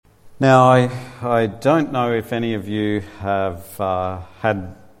Now, I don't know if any of you have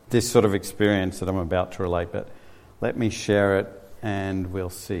had this sort of experience that I'm about to relate, but let me share it and we'll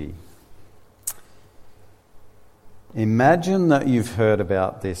see. Imagine that you've heard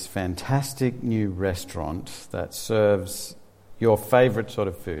about this fantastic new restaurant that serves your favourite sort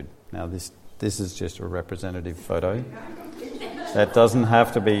of food. Now, this is just a representative photo. That doesn't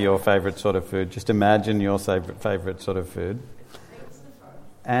have to be your favourite sort of food. Just imagine your favourite sort of food.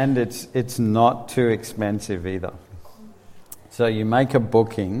 And it's not too expensive either. So you make a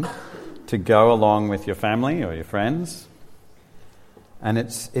booking to go along with your family or your friends. And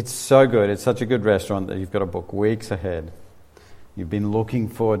it's so good. It's such a good restaurant that you've got to book weeks ahead. You've been looking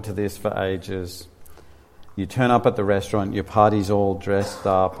forward to this for ages. You turn up at the restaurant, your party's all dressed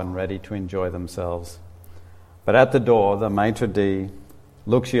up and ready to enjoy themselves. But at the door, the maitre d'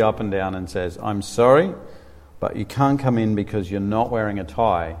 looks you up and down and says, "I'm sorry, but you can't come in because you're not wearing a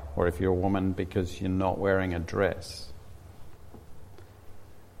tie, or if you're a woman, because you're not wearing a dress."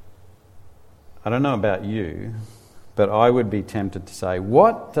 I don't know about you, but I would be tempted to say,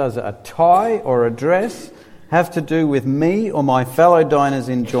 what does a tie or a dress have to do with me or my fellow diners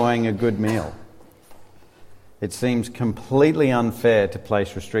enjoying a good meal? It seems completely unfair to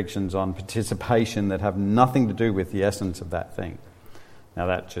place restrictions on participation that have nothing to do with the essence of that thing. Now,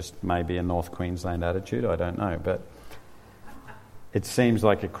 that just may be a North Queensland attitude, I don't know, but it seems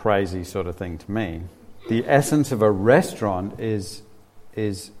like a crazy sort of thing to me. The essence of a restaurant is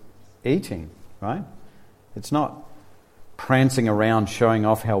eating, right? It's not prancing around showing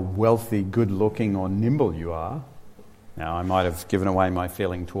off how wealthy, good-looking or nimble you are. Now, I might have given away my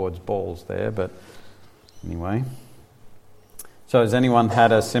feeling towards balls there, but anyway. So has anyone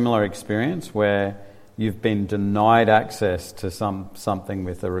had a similar experience where you've been denied access to something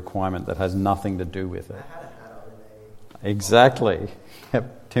with a requirement that has nothing to do with it? I had a hat on. Exactly.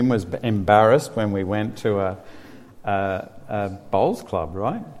 Yep. Tim was embarrassed when we went to a bowls club,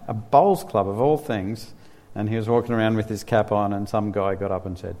 right? A bowls club of all things, and he was walking around with his cap on, and some guy got up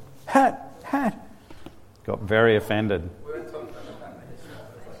and said, "Hat!" Got very offended. We weren't talking about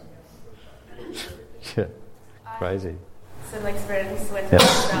that. Yeah, crazy. So like friends went to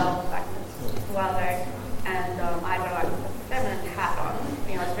Australia like a while ago, and I got like a feminine hat on.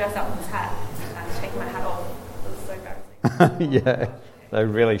 You know, I was dressed up in this hat, and I was taking my hat off. It was so embarrassing. Yeah, they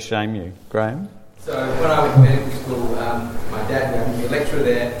really shame you. Graham? So when I was in medical school, my dad gave me a lecturer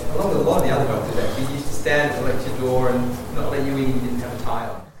there, along with a lot of the other doctors actually. He used to stand at the lecture door and not let you in, he didn't have a tie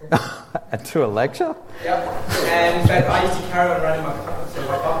on. To a lecture? Yep. And in fact, I used to carry on running my car, so if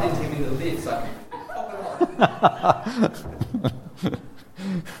I bumped into him in the lift, so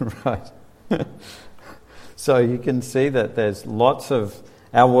Right. So you can see that there's lots of...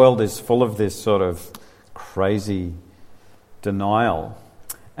 Our world is full of this sort of crazy denial.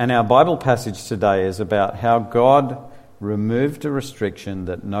 And our Bible passage today is about how God removed a restriction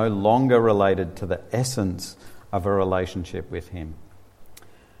that no longer related to the essence of a relationship with Him.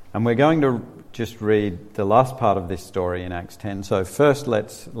 And we're going to just read the last part of this story in Acts 10. So first,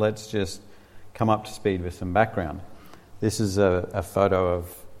 let's just come up to speed with some background. This is a photo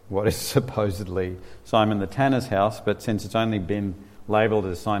of what is supposedly Simon the Tanner's house, but since it's only been labelled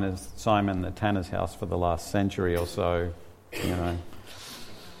as Simon the Tanner's house for the last century or so, you know,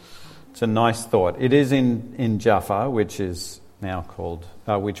 it's a nice thought. It is in Jaffa, which is now called,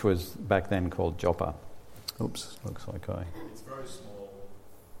 which was back then called Joppa. Oops, looks like It's very small.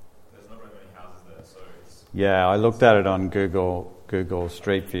 There's not very many houses there, so it's... Yeah, I looked at it on Google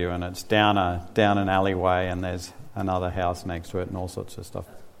Street View, and it's down an alleyway, and there's another house next to it, and all sorts of stuff.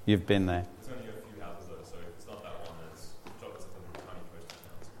 You've been there. There's only a few houses though, so it's not that one. It's Joppa's a tiny postage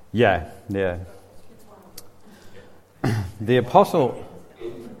Yeah. The apostle...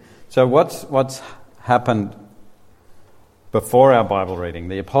 So what's happened before our Bible reading?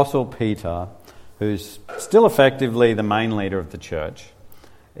 The apostle Peter, who's still effectively the main leader of the church,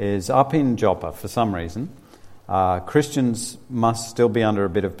 is up in Joppa for some reason. Christians must still be under a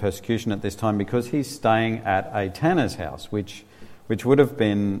bit of persecution at this time because he's staying at a tanner's house, which would have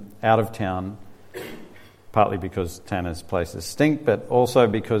been out of town, partly because tanners' places stink, but also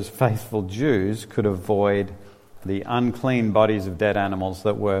because faithful Jews could avoid the unclean bodies of dead animals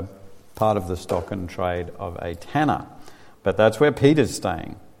that were part of the stock and trade of a tanner. But that's where Peter's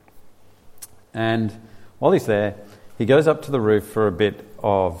staying. And while he's there, he goes up to the roof for a bit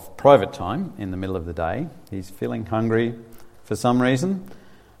of private time in the middle of the day. He's feeling hungry for some reason.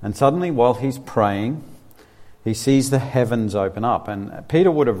 And suddenly, while he's praying, he sees the heavens open up. And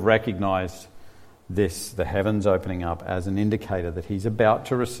Peter would have recognised this, the heavens opening up, as an indicator that he's about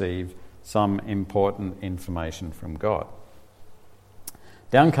to receive some important information from God.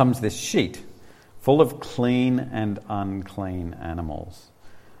 down comes this sheet full of clean and unclean animals.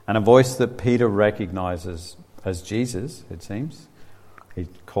 And a voice that Peter recognizes as Jesus, it seems, he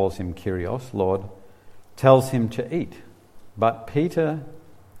calls him Kyrios, Lord, tells him to eat. But Peter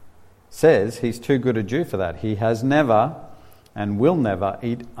says he's too good a Jew for that. He has never and will never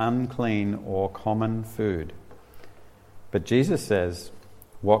eat unclean or common food. But Jesus says,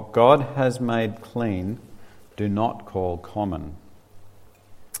 what God has made clean, do not call common.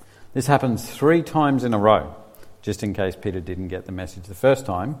 This happens 3 times in a row, just in case Peter didn't get the message the first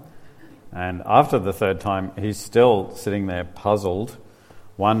time. And after the 3rd time, he's still sitting there puzzled,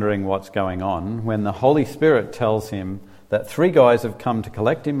 wondering what's going on, when the Holy Spirit tells him that 3 guys have come to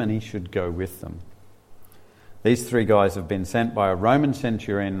collect him and he should go with them. These 3 guys have been sent by a Roman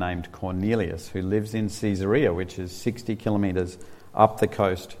centurion named Cornelius, who lives in Caesarea, which is 60 kilometres up the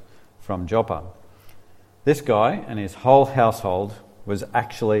coast from Joppa. This guy and his whole household was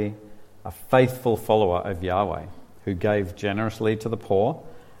actually a faithful follower of Yahweh, who gave generously to the poor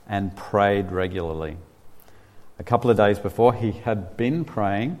and prayed regularly. A couple of days before, he had been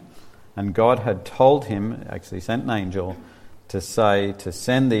praying, and God had told him, actually sent an angel, to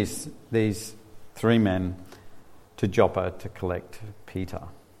send these 3 men to Joppa to collect Peter.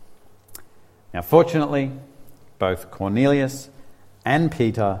 Now, fortunately, both Cornelius and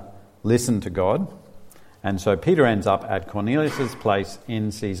Peter listened to God, and so Peter ends up at Cornelius' place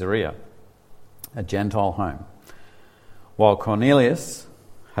in Caesarea, a Gentile home, while Cornelius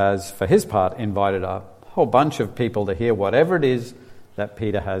has, for his part, invited a whole bunch of people to hear whatever it is that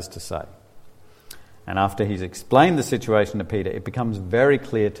Peter has to say. And after he's explained the situation to Peter, it becomes very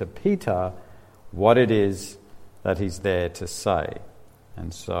clear to Peter what it is that he's there to say.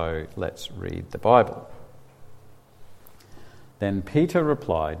 And so let's read the Bible. Then Peter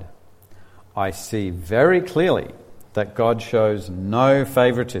replied, I see very clearly that God shows no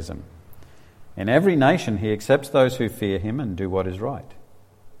favoritism. In every nation he accepts those who fear him and do what is right.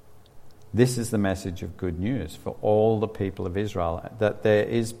 This is the message of good news for all the people of Israel, that there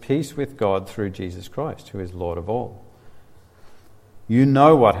is peace with God through Jesus Christ, who is Lord of all. You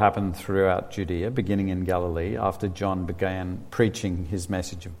know what happened throughout Judea, beginning in Galilee, after John began preaching his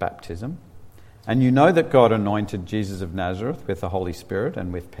message of baptism. And you know that God anointed Jesus of Nazareth with the Holy Spirit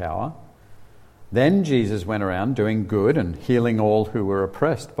and with power. Then Jesus went around doing good and healing all who were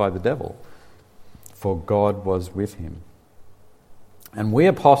oppressed by the devil, for God was with him. And we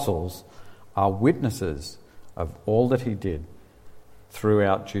apostles are witnesses of all that he did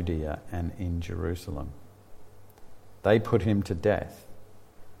throughout Judea and in Jerusalem. They put him to death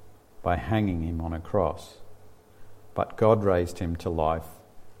by hanging him on a cross, but God raised him to life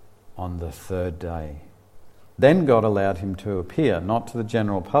on the 3rd day. Then God allowed him to appear, not to the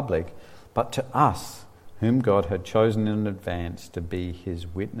general public, but to us, whom God had chosen in advance to be his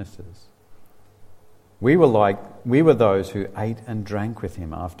witnesses. We were those who ate and drank with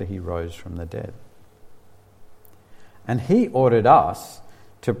him after he rose from the dead. And he ordered us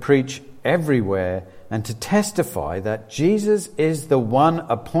to preach everywhere and to testify that Jesus is the one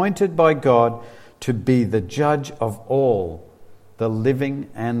appointed by God to be the judge of all, the living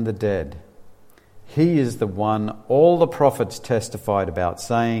and the dead. He is the one all the prophets testified about,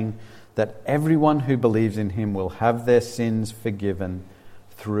 saying that everyone who believes in him will have their sins forgiven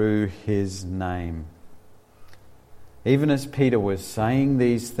through his name. Even as Peter was saying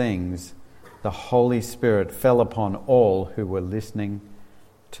these things, the Holy Spirit fell upon all who were listening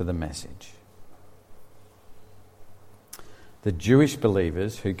to the message. The Jewish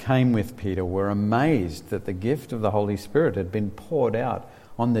believers who came with Peter were amazed that the gift of the Holy Spirit had been poured out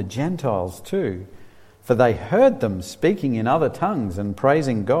on the Gentiles too, for they heard them speaking in other tongues and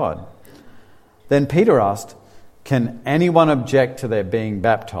praising God. Then Peter asked, "Can anyone object to their being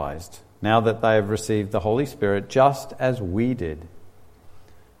baptized now that they have received the Holy Spirit just as we did?"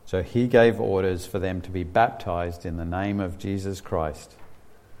 So he gave orders for them to be baptized in the name of Jesus Christ.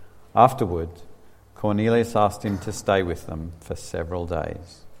 Afterward, Cornelius asked him to stay with them for several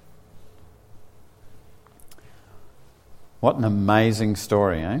days. What an amazing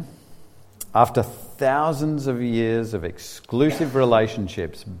story, eh? After thousands of years of exclusive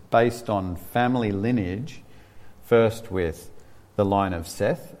relationships based on family lineage, first with the line of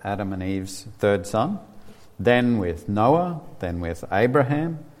Seth, Adam and Eve's 3rd son, then with Noah, then with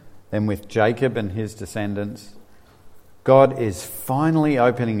Abraham, then with Jacob and his descendants, God is finally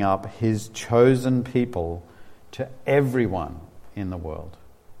opening up his chosen people to everyone in the world.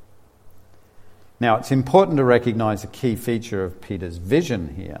 Now, it's important to recognize a key feature of Peter's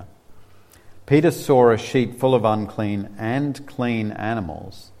vision here. Peter saw a sheet full of unclean and clean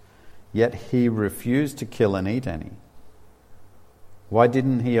animals, yet he refused to kill and eat any. Why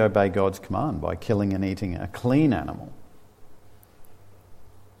didn't he obey God's command by killing and eating a clean animal?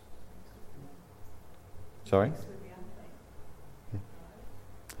 Sorry?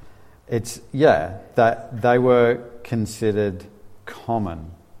 That they were considered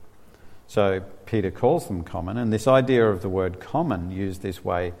common. So Peter calls them common, and this idea of the word common used this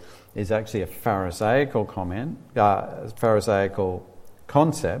way is actually a Pharisaical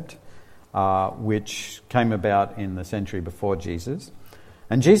concept, which came about in the century before Jesus.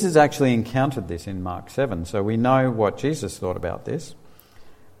 And Jesus actually encountered this in Mark 7. So we know what Jesus thought about this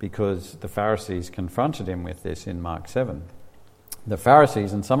because the Pharisees confronted him with this in Mark 7. The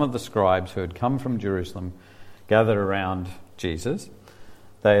Pharisees and some of the scribes who had come from Jerusalem gathered around Jesus.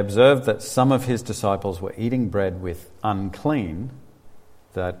 They observed that some of his disciples were eating bread with unclean,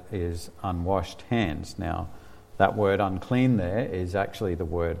 that is, unwashed hands. Now, that word unclean there is actually the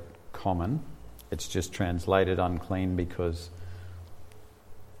word common. It's just translated unclean because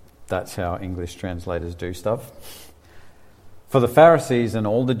that's how English translators do stuff. For the Pharisees and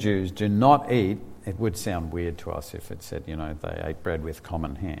all the Jews do not eat. It would sound weird to us if it said, they ate bread with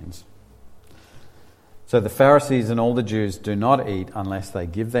common hands. So the Pharisees and all the Jews do not eat unless they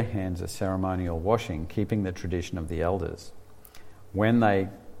give their hands a ceremonial washing, keeping the tradition of the elders. When they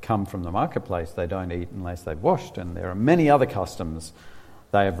come from the marketplace, they don't eat unless they've washed, and there are many other customs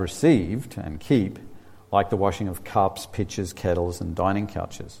they have received and keep, like the washing of cups, pitchers, kettles, and dining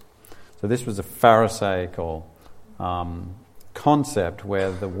couches. So this was a Pharisaical concept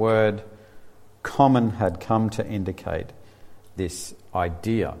where the word common had come to indicate this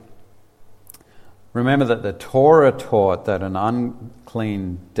idea. Remember that the Torah taught that an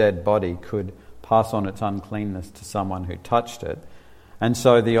unclean dead body could pass on its uncleanness to someone who touched it. And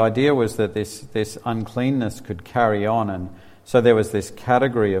so the idea was that this uncleanness could carry on, and so there was this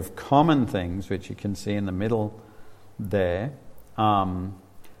category of common things, which you can see in the middle there.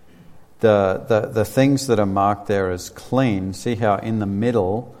 The things that are marked there as clean, see how in the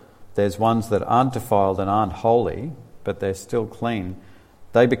middle there's ones that aren't defiled and aren't holy, but they're still clean.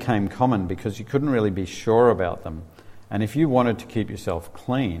 They became common because you couldn't really be sure about them. And if you wanted to keep yourself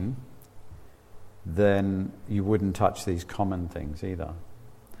clean, then you wouldn't touch these common things either.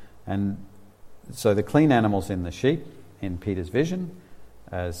 And so the clean animals in the sheep, in Peter's vision,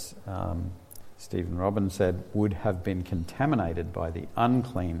 as Stephen Robbins said, would have been contaminated by the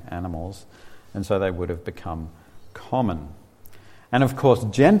unclean animals, and so they would have become common. And of course,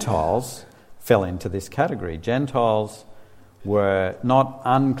 Gentiles fell into this category. Gentiles were not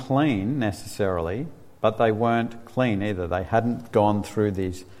unclean necessarily, but they weren't clean either. They hadn't gone through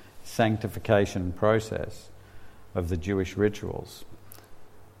this sanctification process of the Jewish rituals.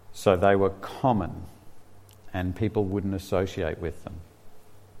 So they were common, and people wouldn't associate with them.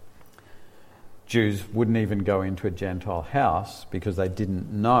 Jews wouldn't even go into a Gentile house because they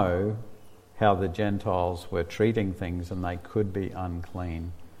didn't know how the Gentiles were treating things, and they could be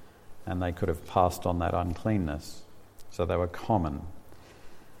unclean, and they could have passed on that uncleanness. So they were common.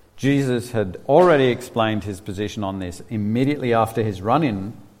 Jesus had already explained his position on this immediately after his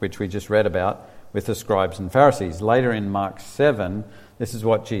run-in, which we just read about, with the scribes and Pharisees. Later in Mark 7, this is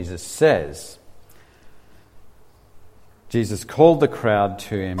what Jesus says. Jesus called the crowd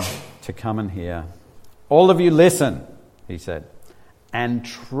to him to come and hear. "All of you listen," he said, "and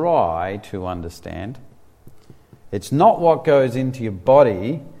try to understand. It's not what goes into your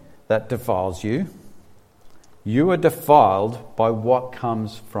body that defiles you. You are defiled by what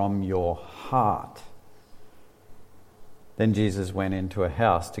comes from your heart." Then Jesus went into a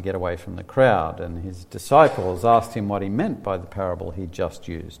house to get away from the crowd, and his disciples asked him what he meant by the parable he just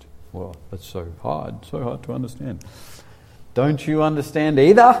used. "Well, that's so hard to understand." "Don't you understand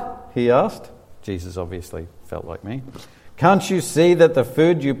either?" he asked. Jesus obviously felt like me. "Can't you see that the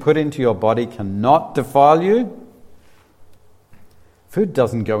food you put into your body cannot defile you? Food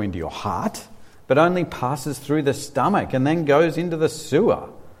doesn't go into your heart, but only passes through the stomach and then goes into the sewer."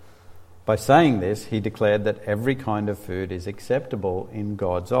 By saying this, he declared that every kind of food is acceptable in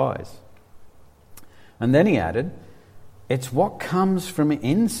God's eyes. And then he added, "It's what comes from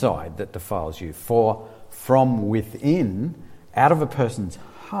inside that defiles you. For from within, out of a person's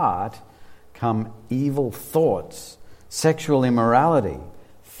heart, come evil thoughts, sexual immorality,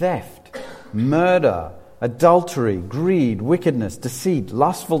 theft, murder, adultery, greed, wickedness, deceit,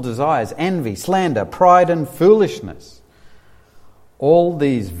 lustful desires, envy, slander, pride, and foolishness. All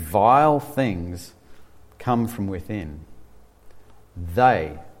these vile things come from within.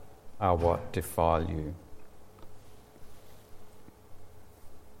 They are what defile you."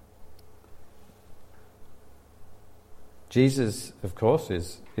 Jesus, of course,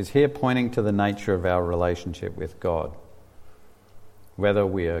 is here pointing to the nature of our relationship with God. whether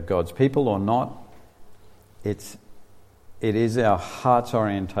we are God's people or not, it is our heart's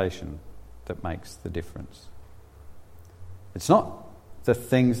orientation that makes the difference. It's not the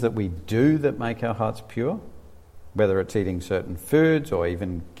things that we do that make our hearts pure, whether it's eating certain foods or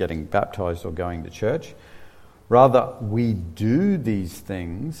even getting baptized or going to church. Rather, we do these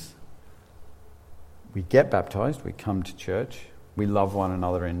things. We get baptized, we come to church, we love one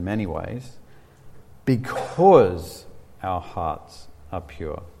another in many ways because our hearts are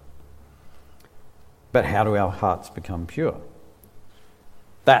pure. But how do our hearts become pure?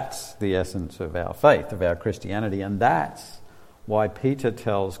 That's the essence of our faith, of our Christianity, and that's why Peter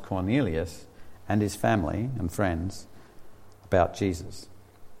tells Cornelius and his family and friends about Jesus.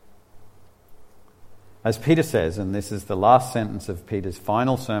 As Peter says, and this is the last sentence of Peter's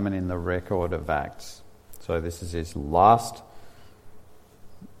final sermon in the record of Acts, so this is his last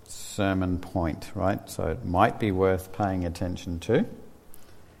sermon point, right? So it might be worth paying attention to.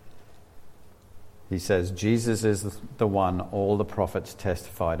 He says, Jesus is the one all the prophets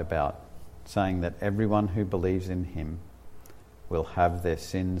testified about, saying that everyone who believes in him will have their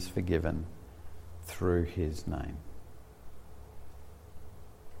sins forgiven through his name.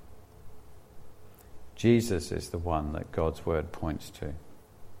 Jesus is the one that God's word points to.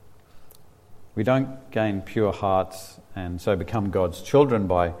 We don't gain pure hearts and so become God's children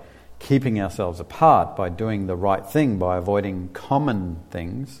by keeping ourselves apart, by doing the right thing, by avoiding common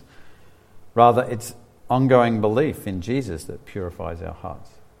things. Rather, it's ongoing belief in Jesus that purifies our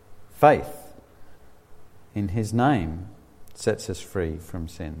hearts. Faith in his name sets us free from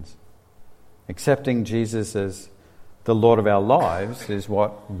sins. Accepting Jesus as the Lord of our lives is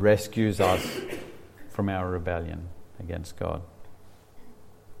what rescues us from our rebellion against God.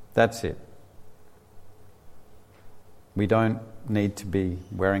 That's it. We don't need to be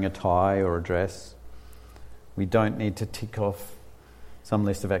wearing a tie or a dress. We don't need to tick off some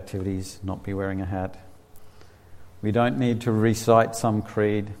list of activities, not be wearing a hat. We don't need to recite some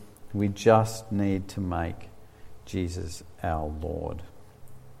creed. We just need to make Jesus our Lord.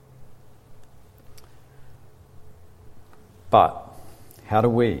 But how do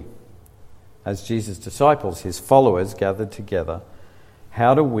we, as Jesus' disciples, his followers gathered together,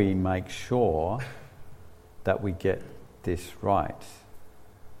 how do we make sure that we get this right?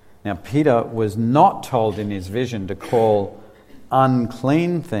 Now, Peter was not told in his vision to call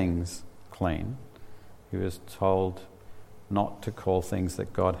unclean things clean. He was told not to call things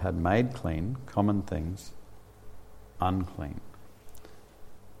that God had made clean, common things, unclean.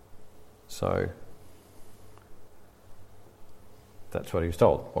 So, that's what he was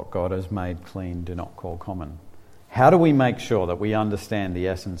told. What God has made clean, do not call common. How do we make sure that we understand the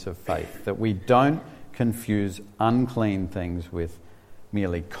essence of faith? That we don't confuse unclean things with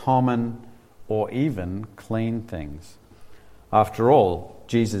merely common or even clean things. After all,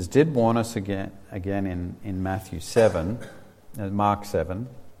 Jesus did warn us again in Matthew 7, Mark 7.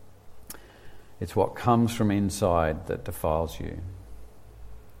 It's what comes from inside that defiles you.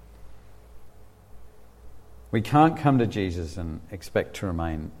 We can't come to Jesus and expect to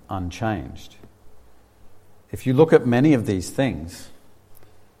remain unchanged. If you look at many of these things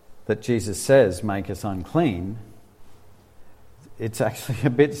that Jesus says make us unclean, it's actually a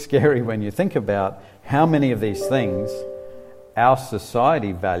bit scary when you think about how many of these things our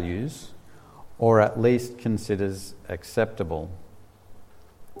society values or at least considers acceptable.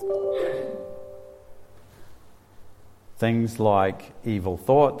 Things like evil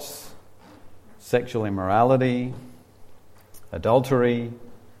thoughts, sexual immorality, adultery,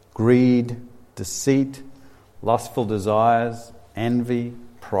 greed, deceit, lustful desires, envy,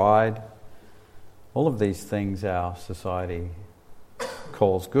 pride. All of these things our society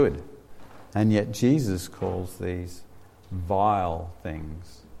calls good. And yet Jesus calls these vile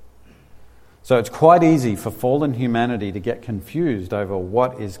things. So it's quite easy for fallen humanity to get confused over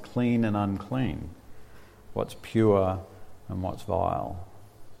what is clean and unclean, what's pure and what's vile.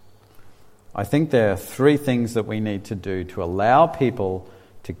 I think there are three things that we need to do to allow people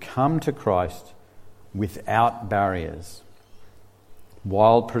to come to Christ without barriers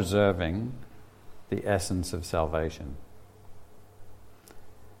while preserving the essence of salvation.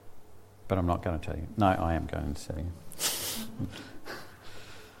 But I'm not going to tell you. No, I am going to tell you.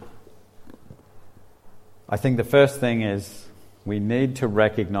 I think the first thing is we need to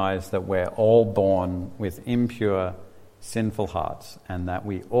recognize that we're all born with impure, sinful hearts and that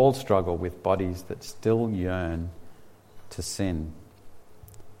we all struggle with bodies that still yearn to sin.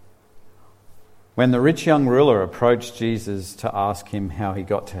 When the rich young ruler approached Jesus to ask him how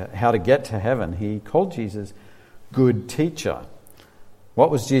to get to heaven, he called Jesus good teacher. What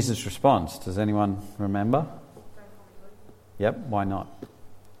was Jesus' response? Does anyone remember? Yep, why not?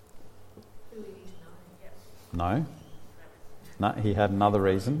 No. No, he had another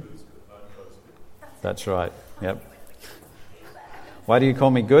reason. That's right, yep. Why do you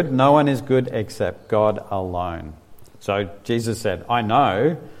call me good? No one is good except God alone. So Jesus said, I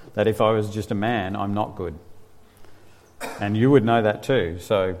know that if I was just a man, I'm not good. And you would know that too.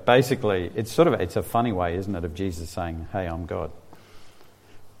 So basically, it's a funny way, isn't it, of Jesus saying, hey, I'm God.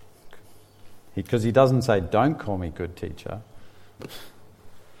 Because he doesn't say, don't call me good, teacher.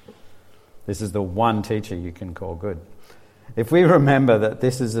 This is the one teacher you can call good. If we remember that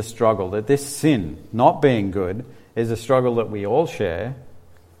this is a struggle, that this sin, not being good, is a struggle that we all share,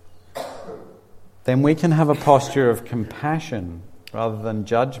 then we can have a posture of compassion rather than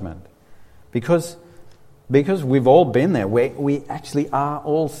judgment. Because we've all been there. We actually are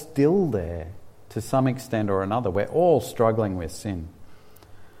all still there to some extent or another. We're all struggling with sin.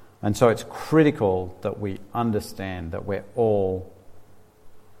 And so it's critical that we understand that we're all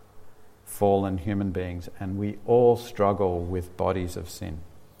fallen human beings and we all struggle with bodies of sin,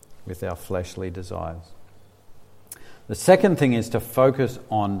 with our fleshly desires. The second thing is to focus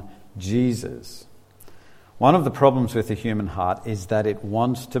on Jesus. One of the problems with the human heart is that it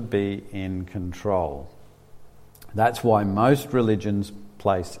wants to be in control. That's why most religions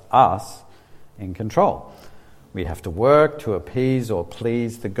place us in control. We have to work to appease or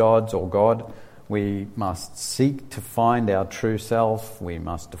please the gods or God. We must seek to find our true self. We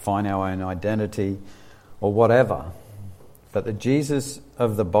must define our own identity or whatever. But the Jesus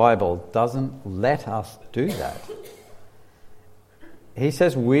of the Bible doesn't let us do that. He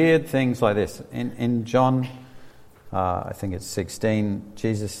says weird things like this. In John, I think it's 16,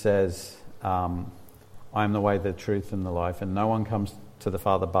 Jesus says, I am the way, the truth, and the life, and no one comes to the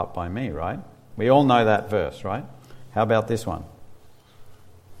Father but by me, right? We all know that verse, right? How about this one?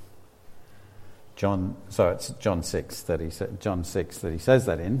 It's John 6 that he says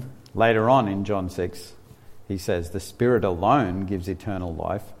that in. Later on in John 6, he says, the Spirit alone gives eternal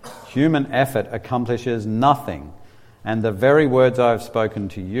life. Human effort accomplishes nothing. And the very words I have spoken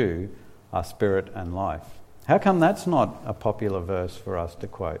to you are spirit and life. How come that's not a popular verse for us to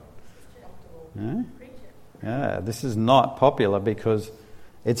quote? Yeah, this is not popular because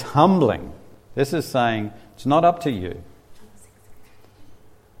it's humbling. This is saying it's not up to you.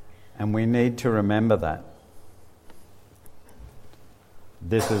 And we need to remember that.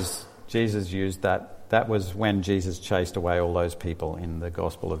 Jesus used that. That was when Jesus chased away all those people in the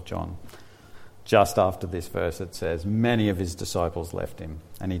Gospel of John. Just after this verse, it says, many of his disciples left him.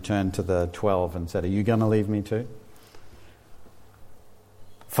 And he turned to the 12 and said, are you going to leave me too?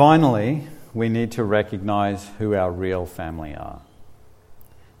 Finally, we need to recognize who our real family are.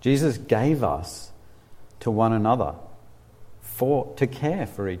 Jesus gave us to one another to care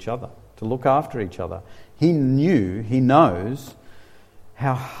for each other, to look after each other. He knows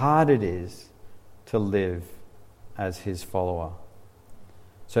how hard it is to live as his follower.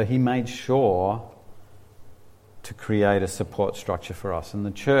 So he made sure to create a support structure for us. And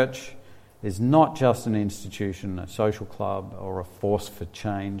the church is not just an institution, a social club, or a force for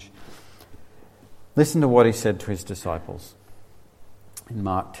change. Listen to what he said to his disciples in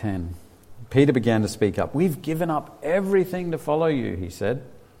Mark 10. Peter began to speak up. We've given up everything to follow you, he said.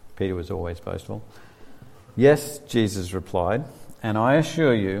 Peter was always boastful. Yes, Jesus replied, and I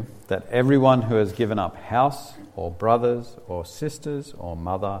assure you that everyone who has given up house or brothers or sisters or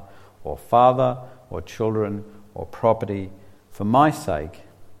mother or father or children or property for my sake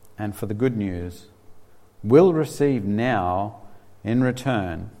and for the good news will receive now in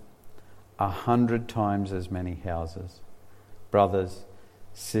return 100 times as many houses, brothers,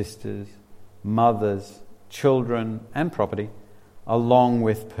 sisters, mothers, children and property, along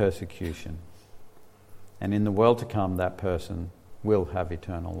with persecution. And in the world to come, that person will have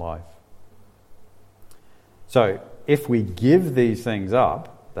eternal life. So, if we give these things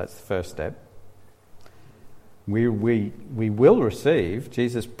up, that's the first step, we will receive.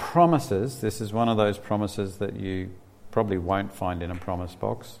 Jesus promises, this is one of those promises that you probably won't find in a promise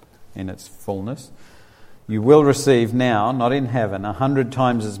box in its fullness. You will receive now, not in heaven, 100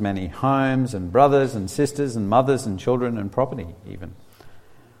 times as many homes and brothers and sisters and mothers and children and property even.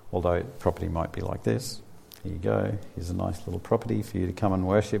 Although property might be like this. Here you go. Here's a nice little property for you to come and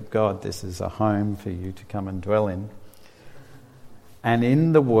worship God. This is a home for you to come and dwell in. And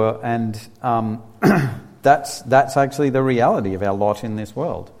in the world, and that's actually the reality of our lot in this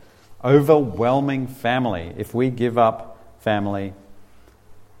world. Overwhelming family. If we give up family,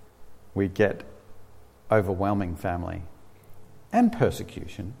 we get overwhelming family and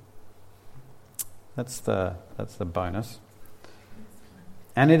persecution. That's the bonus.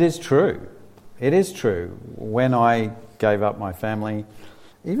 And it is true. It is true. When I gave up my family,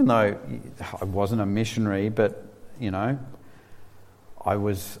 even though I wasn't a missionary, but, I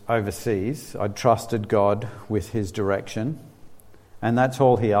was overseas, I trusted God with his direction, and that's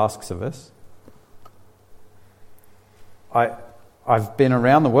all he asks of us. I've been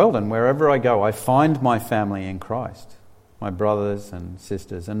around the world, and wherever I go, I find my family in Christ, my brothers and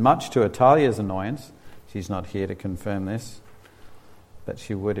sisters. And much to Atalia's annoyance, she's not here to confirm this, but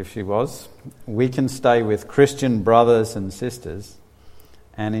she would if she was, we can stay with Christian brothers and sisters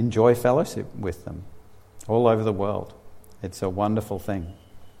and enjoy fellowship with them all over the world. It's a wonderful thing.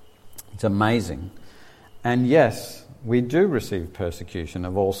 It's amazing. And yes, we do receive persecution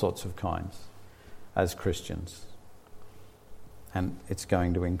of all sorts of kinds as Christians. And it's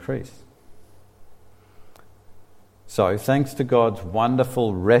going to increase. So, thanks to God's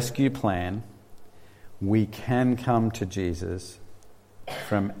wonderful rescue plan, we can come to Jesus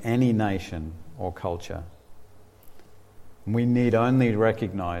from any nation or culture. We need only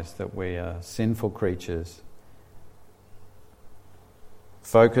recognize that we are sinful creatures,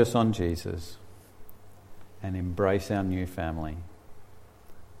 focus on Jesus, and embrace our new family.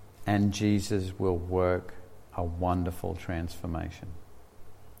 And Jesus will work a wonderful transformation.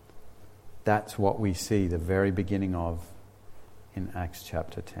 That's what we see the very beginning of in Acts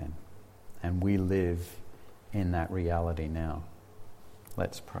chapter 10. And we live in that reality now.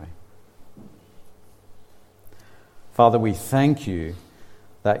 Let's pray. Father, we thank you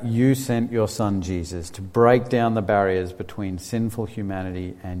that you sent your Son Jesus to break down the barriers between sinful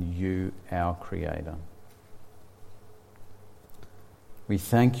humanity and you, our Creator. We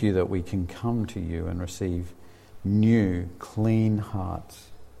thank you that we can come to you and receive new, clean hearts.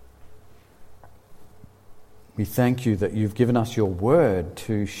 We thank you that you've given us your word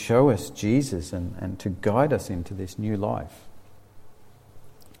to show us Jesus and to guide us into this new life.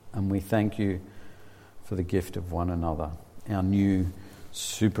 And we thank you for the gift of one another, our new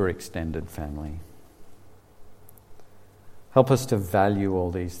super extended family. Help us to value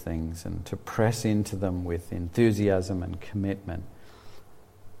all these things and to press into them with enthusiasm and commitment.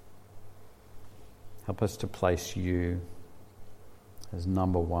 Help us to place you as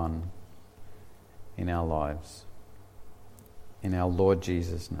number one in our lives. In our Lord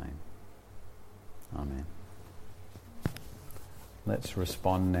Jesus' name. Amen. Let's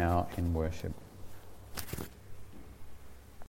respond now in worship.